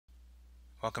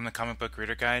Welcome to Comic Book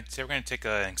Reader Guide. Today we're going to take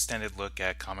an extended look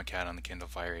at ComiCat on the Kindle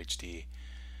Fire HD.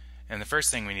 And the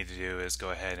first thing we need to do is go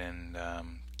ahead and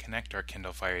connect our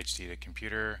Kindle Fire HD to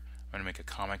computer. I'm going to make a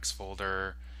comics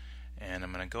folder, and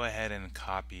I'm going to go ahead and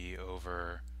copy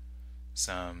over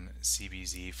some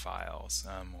CBZ files,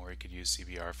 or you could use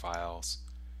CBR files,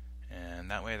 and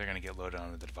that way they're going to get loaded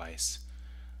onto the device.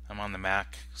 I'm on the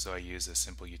Mac, so I use a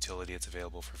simple utility. It's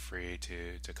available for free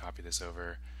to copy this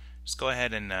over. Just go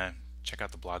ahead and check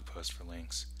out the blog post for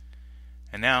links.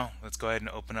 And now let's go ahead and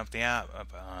open up the app up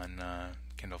on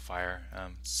Kindle Fire.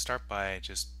 Start by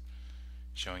just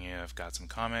showing you I've got some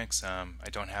comics. I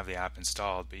don't have the app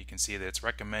installed, but you can see that it's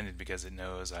recommended because it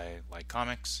knows I like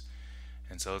comics.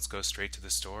 And so let's go straight to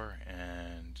the store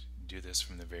and do this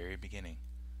from the very beginning.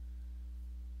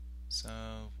 So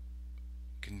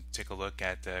you can take a look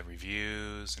at the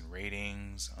reviews and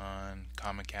ratings on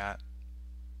ComiCat.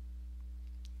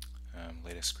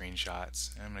 Latest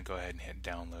screenshots, and I'm going to go ahead and hit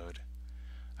download.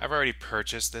 I've already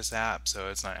purchased this app, so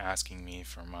it's not asking me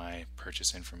for my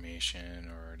purchase information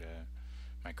or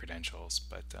my credentials,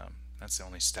 but that's the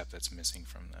only step that's missing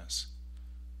from this.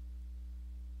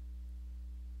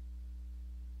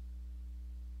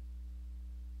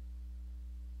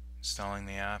 Installing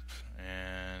the app,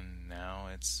 and now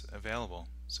it's available.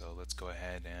 So let's go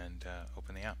ahead and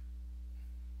open the app.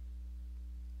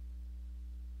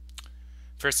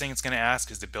 First thing it's going to ask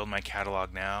is to build my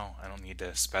catalog now. I don't need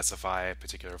to specify a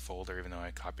particular folder even though I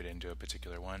copied it into a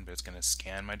particular one, but it's going to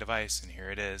scan my device, and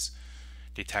here it is,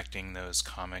 detecting those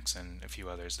comics and a few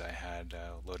others that I had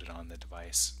loaded on the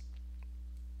device.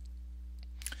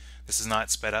 This is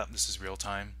not sped up, this is real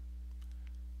time.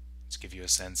 To give you a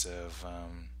sense of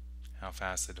how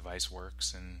fast the device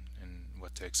works and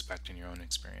what to expect in your own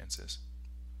experiences.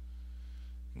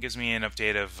 It gives me an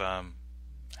update of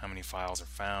how many files are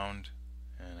found,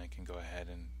 and I can go ahead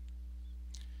and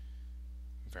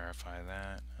verify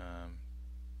that.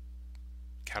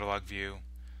 Catalog view.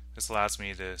 This allows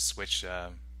me to switch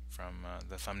from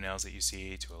the thumbnails that you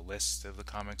see to a list of the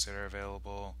comics that are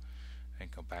available,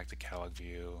 and go back to catalog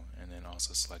view, and then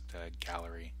also select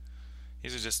gallery.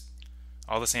 These are just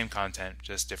all the same content,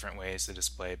 just different ways to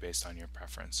display based on your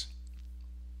preference.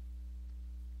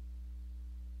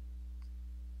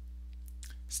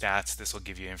 Stats, this will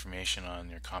give you information on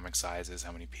your comic sizes,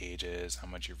 how many pages, how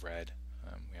much you've read.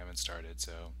 We haven't started,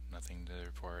 so nothing to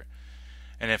report.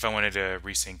 And if I wanted to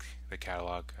resync the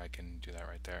catalog, I can do that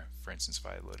right there. For instance, if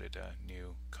I loaded a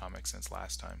new comic since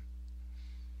last time.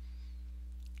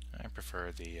 I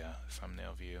prefer the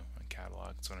thumbnail view on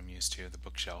catalog. That's what I'm used to, the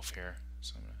bookshelf here.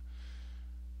 So I'm going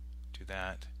to do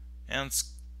that. And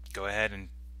let's go ahead and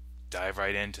dive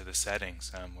right into the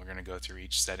settings. We're going to go through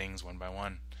each settings one by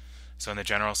one. So in the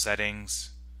general settings,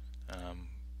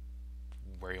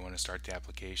 where you want to start the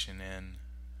application in,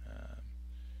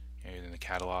 either in the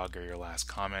catalog or your last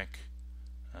comic,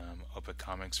 open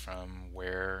comics from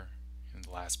where in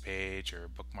the last page or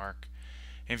bookmark.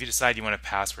 And if you decide you want to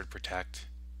password protect,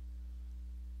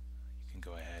 you can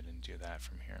go ahead and do that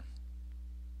from here.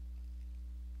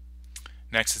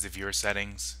 Next is the viewer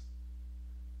settings,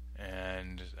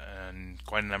 and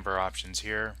quite a number of options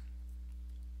here.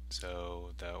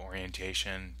 So the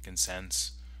orientation,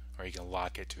 consents, or you can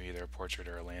lock it to either a portrait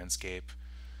or a landscape.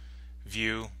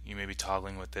 View, you may be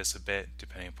toggling with this a bit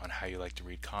depending upon how you like to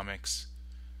read comics.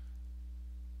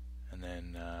 And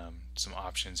then some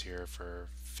options here for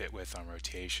fit width on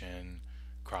rotation,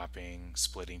 cropping,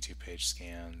 splitting two-page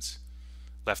scans,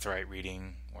 left to right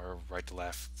reading or right to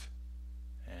left,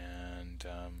 and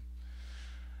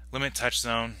limit touch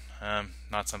zone,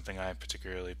 not something I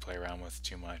particularly play around with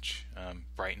too much.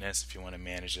 Brightness, if you want to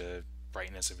manage the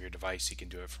brightness of your device, you can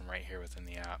do it from right here within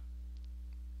the app.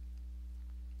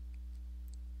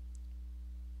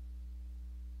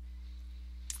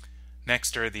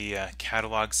 Next are the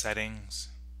catalog settings,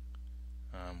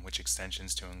 which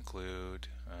extensions to include,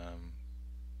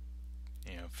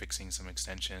 fixing some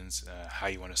extensions, how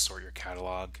you want to sort your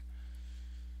catalog,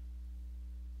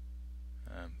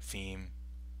 theme.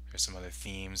 There's some other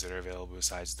themes that are available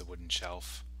besides the wooden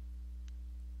shelf,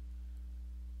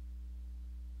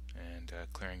 and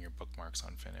clearing your bookmarks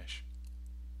on finish.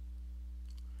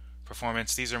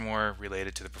 Performance, these are more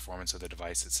related to the performance of the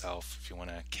device itself. If you want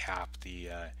to cap the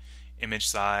image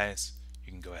size,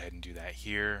 you can go ahead and do that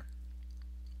here.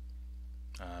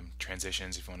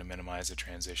 Transitions, if you want to minimize the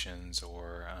transitions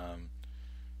or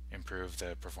improve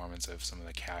the performance of some of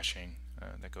the caching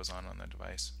that goes on the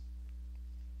device.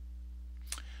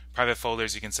 Private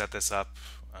folders, you can set this up,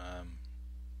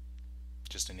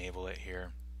 just enable it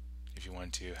here if you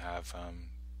want to have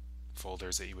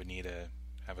folders that you would need to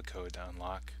have a code to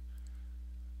unlock.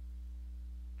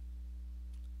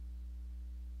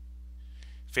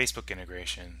 Facebook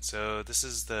integration. So this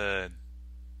is the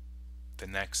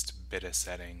next bit of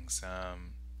settings.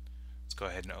 Let's go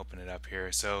ahead and open it up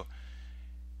here. So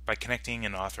by connecting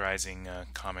and authorizing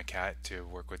ComiCat to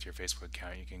work with your Facebook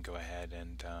account, you can go ahead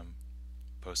and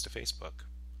post to Facebook.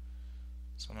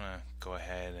 So I'm going to go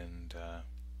ahead and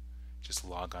just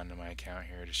log on to my account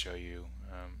here to show you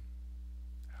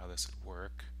how this would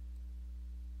work.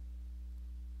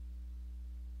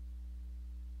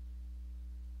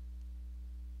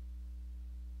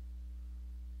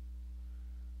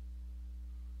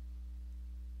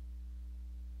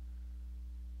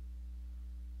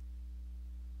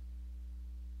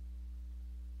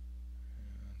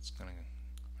 I'm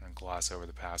going to gloss over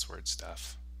the password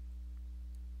stuff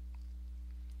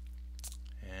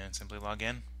and simply log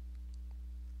in.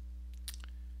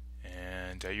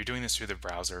 And you're doing this through the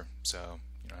browser, so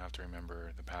you don't have to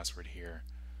remember the password here.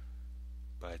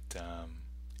 But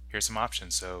here's some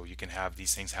options. So you can have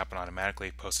these things happen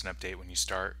automatically, post an update when you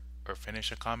start or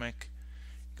finish a comic.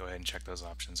 Go ahead and check those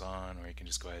options on, or you can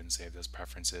just go ahead and save those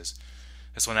preferences.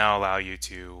 This will now allow you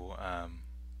to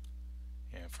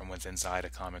from within inside a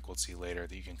comic, we'll see later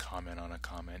that you can comment on a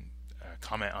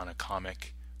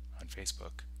comic on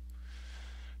Facebook.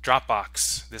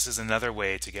 Dropbox. This is another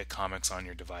way to get comics on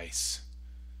your device.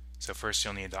 So first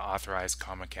you'll need to authorize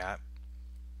ComiCat.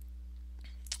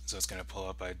 So it's going to pull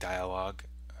up a dialog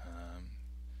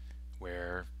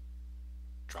where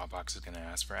Dropbox is going to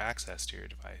ask for access to your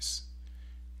device.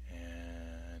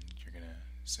 And you're going to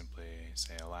simply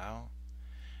say allow.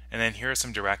 And then here are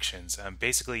some directions.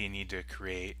 Basically, you need to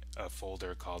create a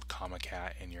folder called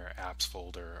ComiCat in your apps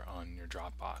folder on your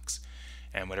Dropbox.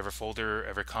 And whatever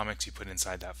comics you put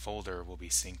inside that folder will be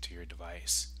synced to your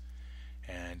device.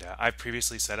 And I've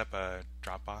previously set up a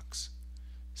Dropbox,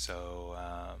 so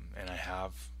and I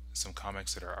have some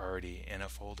comics that are already in a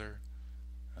folder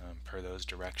per those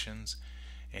directions.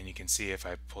 And you can see if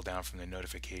I pull down from the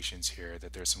notifications here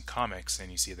that there's some comics, and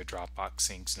you see the Dropbox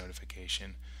syncs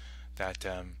notification. That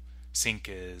sync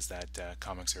is that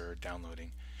comics are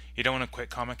downloading. You don't want to quit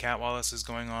ComiCat while this is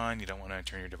going on. You don't want to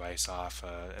turn your device off.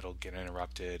 It'll get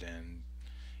interrupted and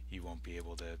you won't be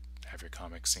able to have your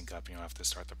comics sync up. You'll have to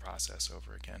start the process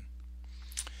over again.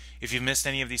 If you've missed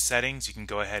any of these settings, you can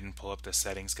go ahead and pull up the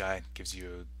settings guide. It gives you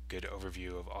a good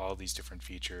overview of all these different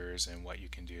features and what you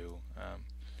can do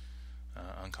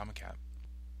on ComiCat.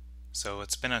 So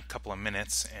it's been a couple of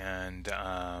minutes, and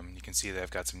you can see that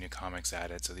I've got some new comics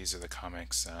added. So these are the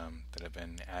comics that have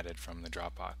been added from the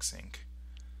Dropbox sync.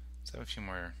 So I have a few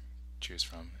more to choose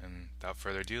from. And without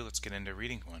further ado, let's get into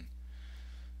reading one.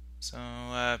 So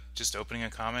just opening a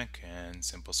comic and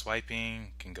simple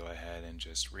swiping can go ahead and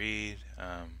just read.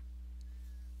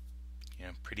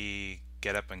 Pretty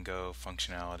get up and go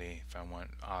functionality. If I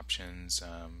want options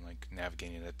like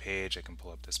navigating to the page, I can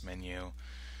pull up this menu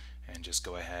and just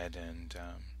go ahead and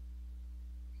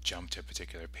jump to a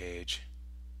particular page.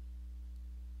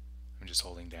 I'm just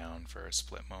holding down for a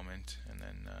split moment, and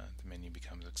then the menu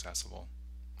becomes accessible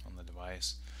on the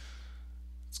device.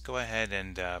 Let's go ahead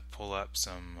and pull up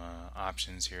some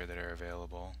options here that are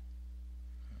available.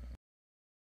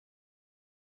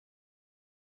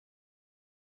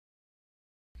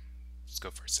 Let's go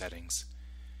for settings.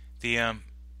 The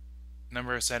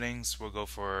number of settings, we'll go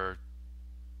for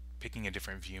picking a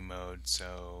different view mode.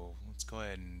 So let's go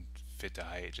ahead and fit to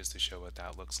height just to show what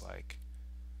that looks like.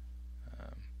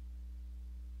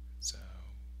 So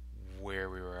where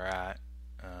we were at,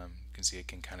 you can see it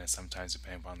can kind of sometimes,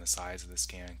 depend upon the size of the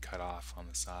scan, cut off on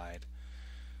the side.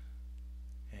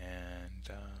 And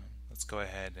let's go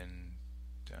ahead and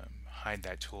hide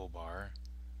that toolbar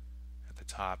at the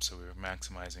top, so we're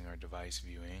maximizing our device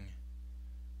viewing,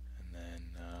 and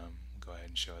then go ahead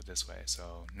and show it this way.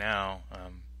 So now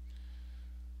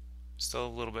still a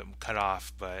little bit cut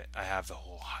off, but I have the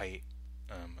whole height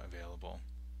available.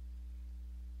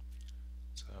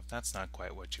 So if that's not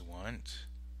quite what you want,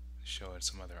 show it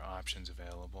some other options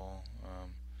available.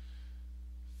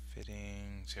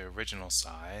 Fitting to original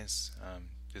size.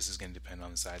 This is going to depend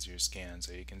on the size of your scan.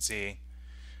 So you can see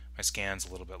my scan's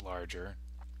a little bit larger.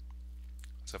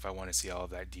 So if I want to see all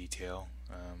of that detail,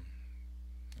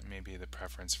 it may be the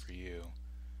preference for you.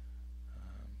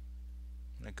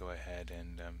 I'm going to go ahead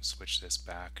and switch this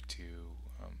back to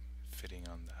fitting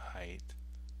on the height.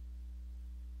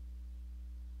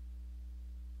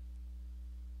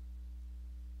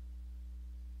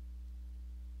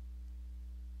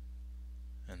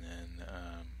 And then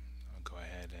I'll go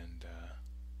ahead and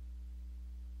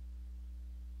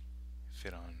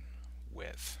fit on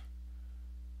width.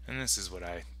 And this is what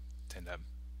I tend up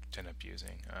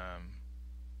using.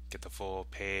 Get the full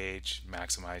page,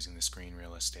 maximizing the screen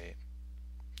real estate.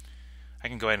 I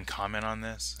can go ahead and comment on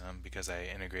this because I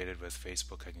integrated with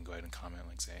Facebook. I can go ahead and comment,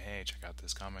 like say, hey, check out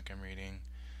this comic I'm reading.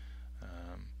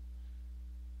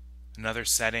 Another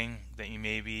setting that you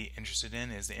may be interested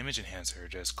in is the image enhancer.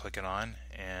 Just click it on,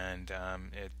 and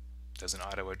it does an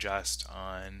auto adjust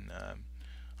on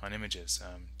images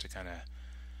to kind of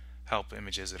help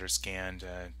images that are scanned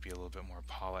be a little bit more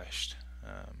polished,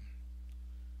 a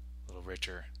little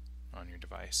richer on your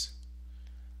device.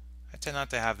 I tend not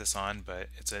to have this on, but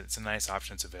it's a nice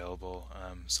option. It's available.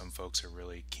 Some folks are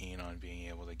really keen on being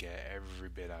able to get every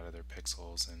bit out of their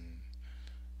pixels, and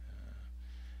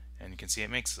you can see it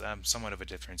makes somewhat of a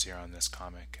difference here on this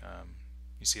comic.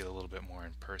 You see it a little bit more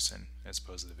in person as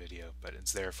opposed to the video, but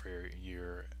it's there for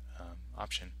your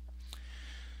option.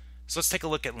 So let's take a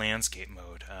look at landscape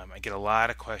mode. I get a lot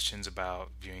of questions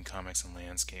about viewing comics in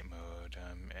landscape mode,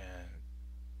 and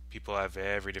people have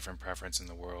every different preference in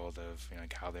the world of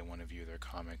like how they want to view their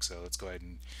comics. So let's go ahead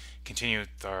and continue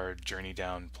with our journey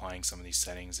down applying some of these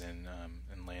settings in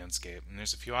landscape. And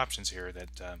there's a few options here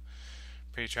that are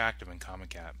pretty attractive in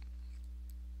ComiCat.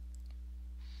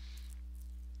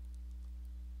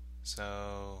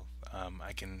 So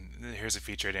here's a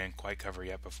feature I didn't quite cover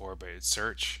yet before, but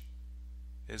search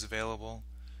is available.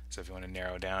 So if you want to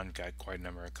narrow down, you've got quite a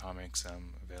number of comics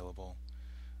available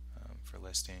for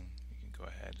listing. You can go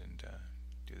ahead and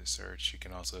do the search. You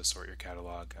can also sort your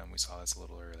catalog. We saw this a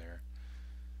little earlier.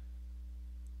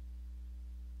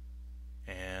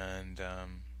 And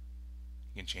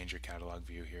you can change your catalog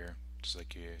view here, just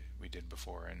like we did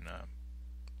before in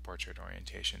portrait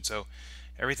orientation. So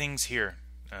everything's here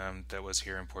that was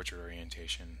here in portrait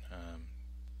orientation.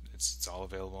 It's all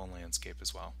available in landscape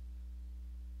as well.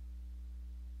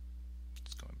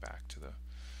 Just going back to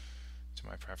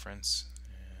my preference,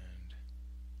 and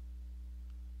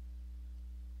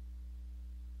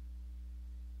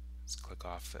let's click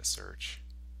off the search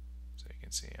so you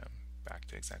can see I'm back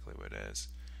to exactly what it is.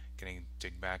 Going to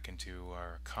dig back into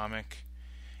our comic,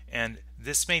 and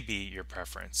this may be your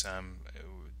preference.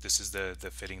 This is the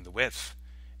fitting the width,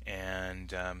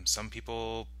 and some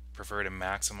people prefer to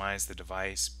maximize the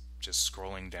device, just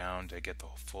scrolling down to get the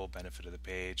full benefit of the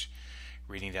page,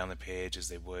 reading down the page as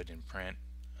they would in print.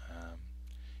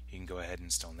 You can go ahead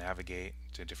and still navigate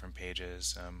to different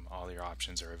pages. All your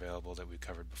options are available that we've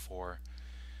covered before,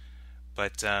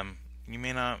 but you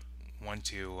may not want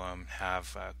to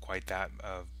have quite that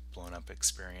blown up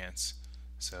experience.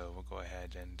 So we'll go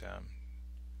ahead and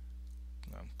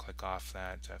click off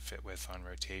that fit width on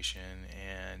rotation,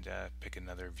 and pick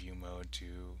another view mode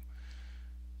to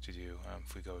do.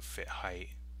 If we go fit height,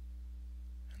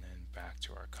 and then back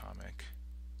to our comic.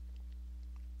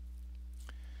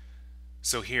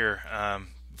 So here,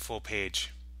 full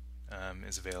page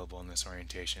is available in this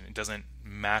orientation. It doesn't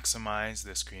maximize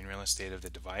the screen real estate of the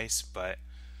device, but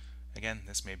again,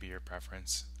 this may be your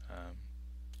preference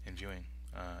in viewing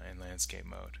in landscape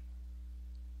mode.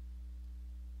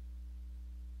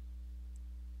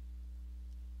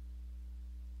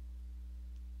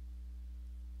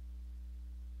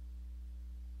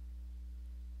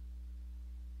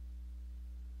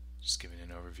 Just giving an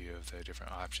overview of the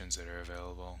different options that are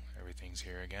available. Everything's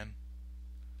here again.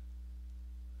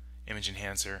 Image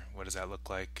enhancer, what does that look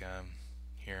like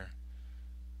here?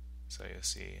 So you'll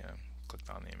see, clicked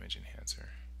on the image enhancer.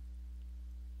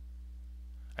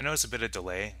 I notice a bit of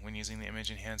delay when using the image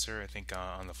enhancer. I think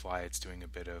on the fly it's doing a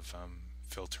bit of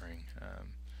filtering,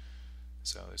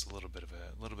 so there's a little bit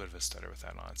of a stutter with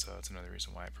that on. So that's another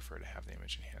reason why I prefer to have the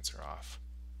image enhancer off.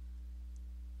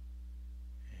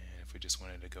 And if we just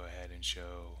wanted to go ahead and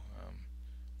show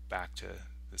back to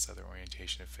this other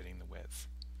orientation of fitting the width,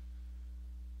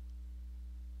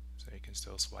 so you can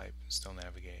still swipe, still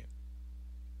navigate,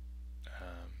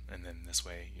 and then this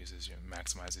way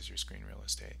maximizes your screen real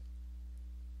estate.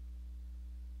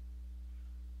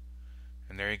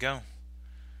 And there you go.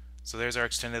 So there's our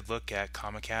extended look at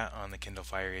ComiCat on the Kindle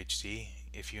Fire HD.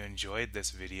 If you enjoyed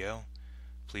this video,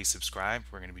 please subscribe.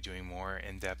 We're going to be doing more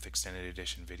in-depth extended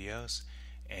edition videos.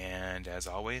 And as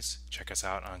always, check us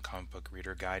out on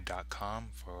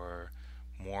comicbookreaderguide.com for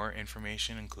more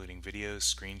information, including videos,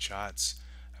 screenshots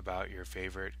about your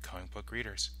favorite comic book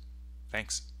readers.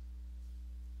 Thanks.